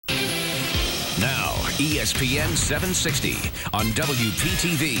ESPN 760 on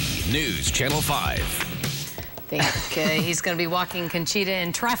WPTV News Channel 5. Think he's going to be walking Conchita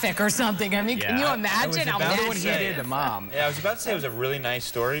in traffic or something. I mean, can you imagine how mad what he did to Mom? Yeah, I was about to say it was a really nice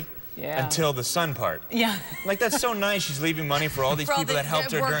story. Yeah. Until the son part. Yeah. Like, that's so nice. She's leaving money for all these people that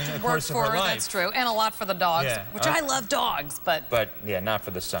helped her during the course of her life. That's true. And a lot for the dogs, which I love dogs, but yeah, not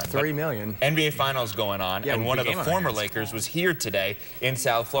for the son. $3 million. NBA Finals going on, and one of the former Lakers was here today in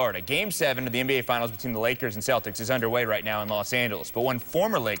South Florida. Game 7 of the NBA Finals between the Lakers and Celtics is underway right now in Los Angeles. But one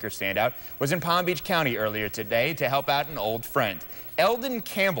former Lakers standout was in Palm Beach County earlier today to help out an old friend. Eldon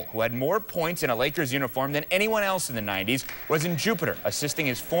Campbell, who had more points in a Lakers uniform than anyone else in the 90s, was in Jupiter, assisting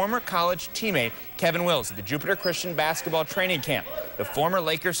his former college teammate Kevin Wills at the Jupiter Christian basketball training camp. The former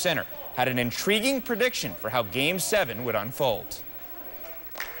Lakers center had an intriguing prediction for how Game 7 would unfold. It's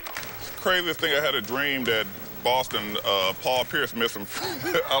the craziest thing. I had a dream that Boston, Paul Pierce missed some.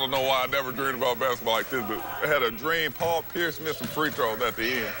 I don't know why I never dreamed about basketball like this, but I had a dream Paul Pierce missed some free throws at the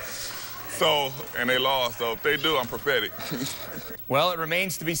end. So, and they lost, so if they do, I'm prophetic. Well, it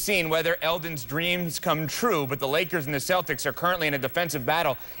remains to be seen whether Eldon's dreams come true, but the Lakers and the Celtics are currently in a defensive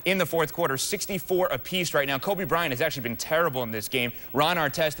battle in the fourth quarter, 64 apiece right now. Kobe Bryant has actually been terrible in this game. Ron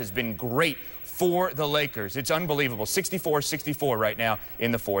Artest has been great for the Lakers. It's unbelievable. 64-64 right now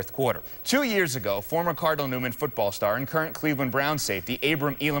in the fourth quarter. 2 years ago, former Cardinal Newman football star and current Cleveland Browns safety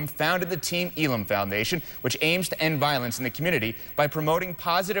Elam founded the Team Elam Foundation, which aims to end violence in the community by promoting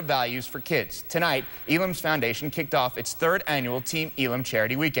positive values for kids. Tonight, Elam's foundation kicked off its third annual Team Elam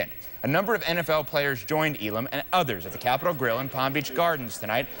Charity Weekend. A number of NFL players joined Elam and others at the Capitol Grill in Palm Beach Gardens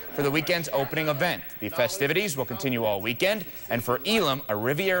tonight for the weekend's opening event. The festivities will continue all weekend, and for Elam, a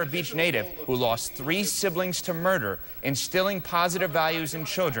Riviera Beach native who lost 3 siblings to murder, instilling positive values in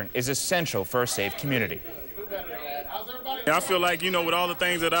children is essential for a safe community. I feel like, with all the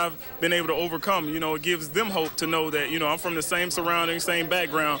things that I've been able to overcome, it gives them hope to know that, I'm from the same surroundings, same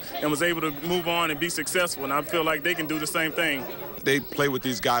background, and was able to move on and be successful, and I feel like they can do the same thing. They play with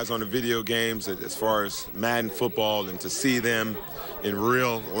these guys on the video games as far as Madden football, and to see them in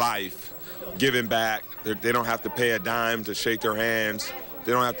real life giving back. They don't have to pay a dime to shake their hands.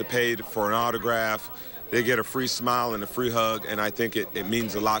 They don't have to pay for an autograph. They get a free smile and a free hug, and I think it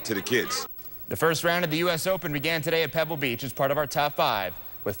means a lot to the kids. The first round of the U.S. Open began today at Pebble Beach as part of our top 5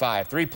 with 5 3